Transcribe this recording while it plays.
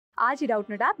आज ही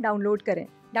Doubtnut app download करें।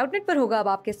 Doubtnut पर होगा अब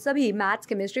आपके सभी मैथ्स,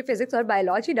 केमिस्ट्री, फिजिक्स और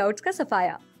बायोलॉजी डाउट्स का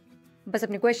सफाया। बस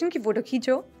अपने क्वेश्चन की फोटो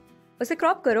खींचो, उसे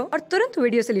क्रॉप करो और तुरंत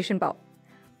वीडियो सोल्यूशन पाओ।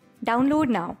 Download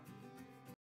now.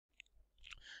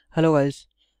 हेलो गाइस,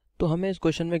 तो हमें इस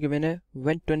क्वेश्चन में गिवन है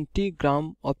when 20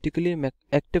 gram optically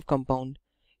active compound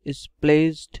is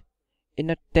placed in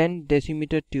a 10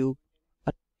 decimetre tube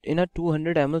in a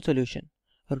 200 ml solution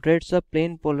rotates a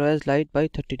plane polarised light by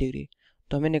 30 degree.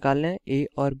 तो हमें निकालना है ए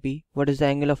और B. What is the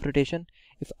angle of rotation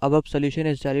if above solution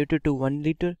is diluted to 1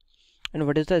 litre and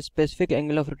what is the specific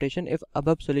angle of rotation if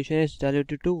above solution is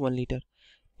diluted to 1 litre.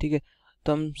 ठीक है,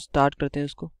 तो हम start करते हैं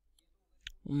इसको।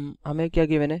 हमें क्या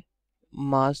गिवन है,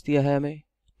 मास दिया है हमें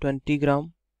 20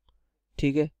 ग्राम,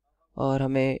 ठीक है, और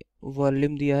हमें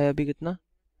वॉल्यूम दिया है अभी कितना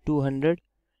 200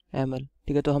 ml।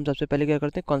 ठीक है, तो हम सबसे पहले क्या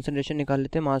करते हैं, कॉन्सेंट्रेशन निकाल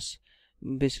लेते हैं, मास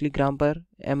बेसिकली ग्राम पर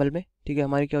ml में। ठीक है,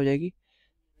 हमारी क्या हो जाएगी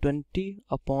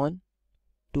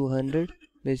 20/200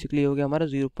 बेसिकली हो गया हमारा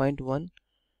 0.1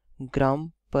 ग्राम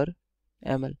पर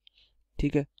ml।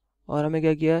 ठीक है, और हमें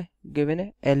क्या किया है, गिवन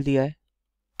है L दिया है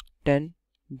 10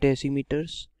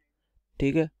 डेसीमीटर्स।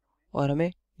 ठीक है, और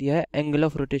हमें दिया है एंगल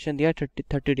ऑफ रोटेशन दिया है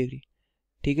 30 डिग्री।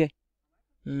 ठीक है,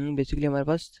 बेसिकली हमारे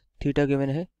पास थीटा गिवन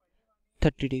है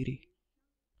 30 डिग्री।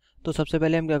 तो सबसे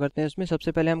पहले हम क्या करते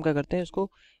हैं,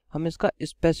 इसको हम इसका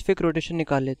स्पेसिफिक रोटेशन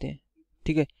निकाल लेते हैं।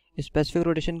 ठीक है, स्पेसिफिक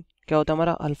रोटेशन क्या होता है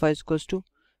हमारा, alpha equals to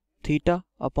theta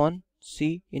upon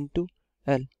C into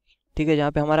L. ठीक है,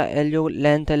 जहाँ पे हमारा एल जो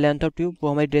लेंथ है, लेंथ ऑफ ट्यूब, वो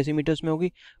हमारी डेसीमीटर्स में होगी,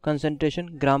 कंसंट्रेशन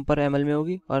ग्राम पर ml में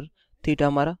होगी, और थीटा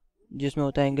हमारा जिसमें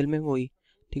होता है एंगल में वही,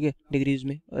 ठीक है, डिग्रीज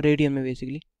में, रेडियन में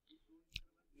बेसिकली।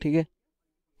 ठीक है,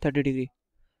 30 डिग्री।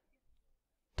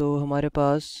 तो हमारे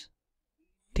पास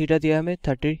थीटा दिया हमें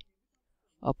 30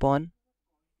 अपॉन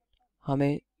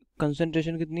हमें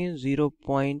कंसंट्रेशन कितनी है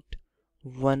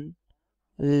 0.1,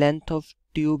 लेंथ ऑफ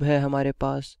ट्यूब है हमारे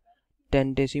पास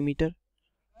 10 डेसीमीटर।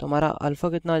 तो हमारा अल्फ़ा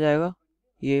कितना आ जाएगा,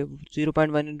 ये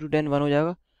 0.1 इंटू 10 1 हो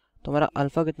जाएगा, तो हमारा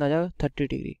अल्फ़ा कितना आ जाएगा 30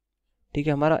 डिग्री। ठीक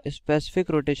है, हमारा स्पेसिफिक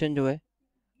रोटेशन जो है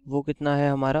वो कितना है,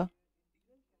 हमारा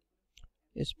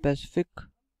स्पेसिफिक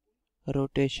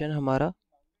रोटेशन हमारा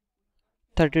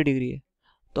 30 डिग्री है।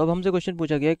 तो अब हमसे क्वेश्चन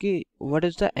पूछा गया कि what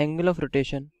is the angle of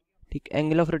rotation. ठीक,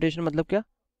 एंगल ऑफ रोटेशन मतलब क्या,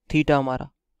 थीटा हमारा।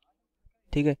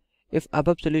 ठीक है, if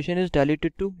above solution is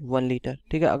diluted to 1 litre.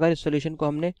 ठीक है, अगर इस सॉल्यूशन को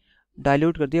हमने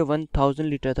डाइल्यूट कर दिया 1000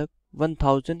 लीटर तक,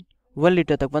 1000 1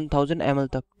 लीटर तक, 1000 ml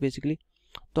तक बेसिकली,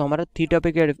 तो हमारा थीटा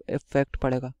पे क्या इफेक्ट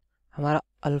पड़ेगा, हमारा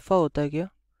अल्फा होता है क्या,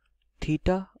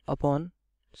 थीटा अपॉन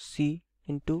सी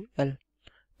इंटू एल।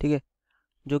 ठीक है,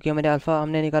 जो कि हमारे अल्फा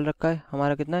हमने निकाल रखा है,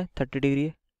 हमारा कितना है 30 डिग्री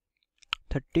है।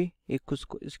 30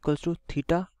 equals to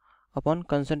theta upon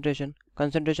concentration,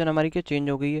 concentration हमारी क्या चेंज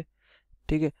हो गई है।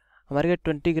 ठीक है, हमारे क्या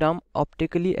 20 ग्राम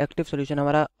ऑप्टिकली एक्टिव सोल्यूशन,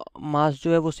 हमारा मास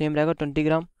जो है वो सेम रहेगा 20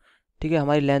 ग्राम। ठीक है,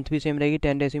 हमारी लेंथ भी सेम रहेगी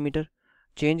 10 डेसीमीटर।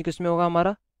 चेंज किस में होगा,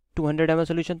 हमारा 200 ml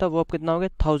सोल्यूशन था, वो अब कितना हो गया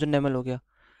 1000 ml हो गया।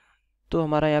 तो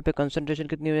हमारा यहाँ पे कंसंट्रेशन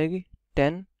कितनी हो जाएगी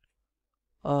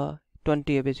 20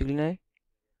 है बेसिकली ना,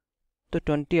 तो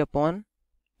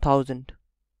 20/1000।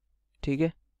 ठीक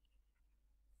है,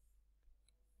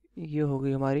 ये हो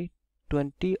गई हमारी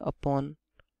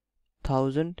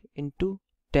 20/1000 इंटू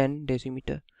 10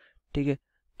 डेसीमीटर। ठीक है,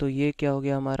 तो ये क्या हो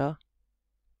गया हमारा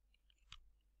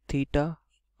थीटा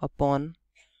अपॉन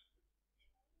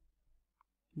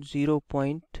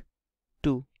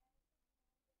 0.2।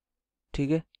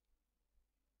 ठीक है,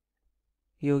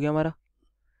 ये हो गया हमारा।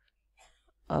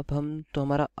 अब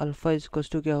हमारा अल्फा इक्वल्स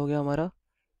टू क्या हो गया हमारा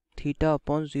थीटा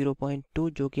अपॉन 0.2,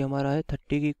 जो कि हमारा है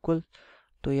 30 की इक्वल।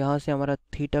 तो यहाँ से हमारा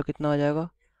थीटा कितना आ जाएगा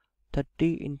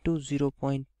 30 इंटू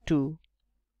 0.2,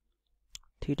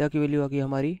 थीटा की वैल्यू आ गई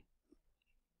हमारी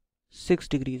 6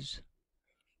 डिग्रीज।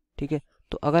 ठीक है,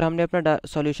 तो अगर हमने अपना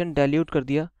सॉल्यूशन डाइल्यूट कर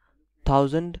दिया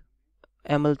 1000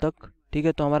 ml तक, ठीक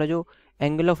है, तो हमारा जो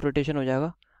एंगल ऑफ रोटेशन हो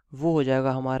जाएगा वो हो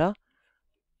जाएगा हमारा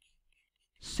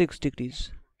 6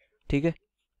 डिग्रीज। ठीक है,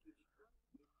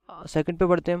 सेकंड पे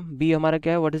बढ़ते हैं हम। बी हमारा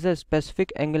क्या है, what is the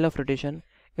specific angle of rotation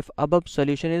if above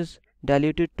solution is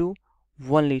diluted to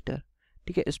 1 litre.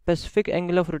 ठीक है, स्पेसिफिक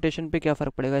एंगल ऑफ रोटेशन पे क्या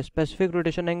फर्क पड़ेगा, स्पेसिफिक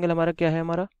रोटेशन एंगल हमारा क्या है,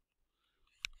 हमारा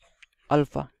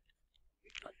अल्फा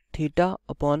थीटा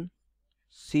अपॉन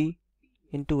सी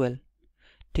इंटू एल।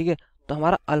 ठीक है, तो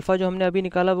हमारा अल्फा जो हमने अभी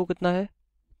निकाला वो कितना है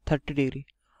 30 डिग्री,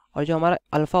 और जो हमारा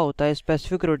अल्फा होता है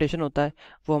स्पेसिफिक रोटेशन होता है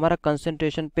वो हमारा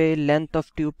कंसंट्रेशन पे, लेंथ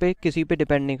ऑफ ट्यूब पे, किसी पे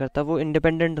डिपेंड नहीं करता, वो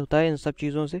इंडिपेंडेंट होता है इन सब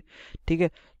चीज़ों से। ठीक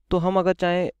है, तो हम अगर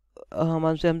चाहें,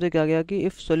 हमसे क्या गया कि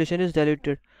इफ़ सॉल्यूशन इज़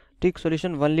डाइल्यूटेड, ठीक,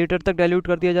 सॉल्यूशन 1 लीटर तक डाइल्यूट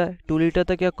कर दिया जाए, 2 लीटर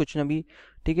तक, या कुछ ना भी,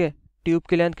 ठीक है, ट्यूब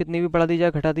की लेंथ कितनी भी बढ़ा दी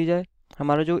जाए, घटा दी जाए,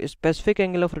 हमारा जो स्पेसिफिक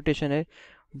एंगल ऑफ रोटेशन है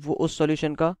वो उस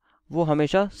सॉल्यूशन का वो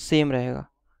हमेशा सेम रहेगा।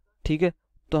 ठीक है,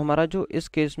 तो हमारा जो इस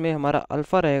केस में हमारा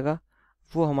अल्फ़ा रहेगा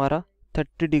वो हमारा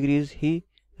 30 डिग्रीज़ ही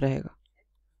रहेगा।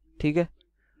 ठीक है,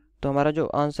 तो हमारा जो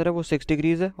आंसर है वो 6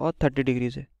 डिग्रीज़ है और 30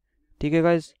 डिग्रीज़ है। ठीक है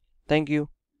गाइज, थैंक यू।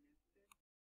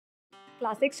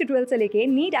 क्लास 6 से 12 से लेके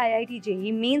नीट, IIT,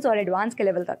 JEE मेंस और एडवांस के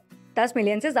लेवल तक 10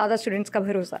 मिलियन से ज़्यादा स्टूडेंट्स का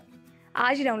भरोसा।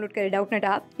 आज ही डाउनलोड करें डाउटनेट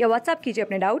ऐप या व्हाट्सएप कीजिए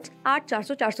अपने डाउट्स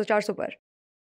 8400 400 400 पर।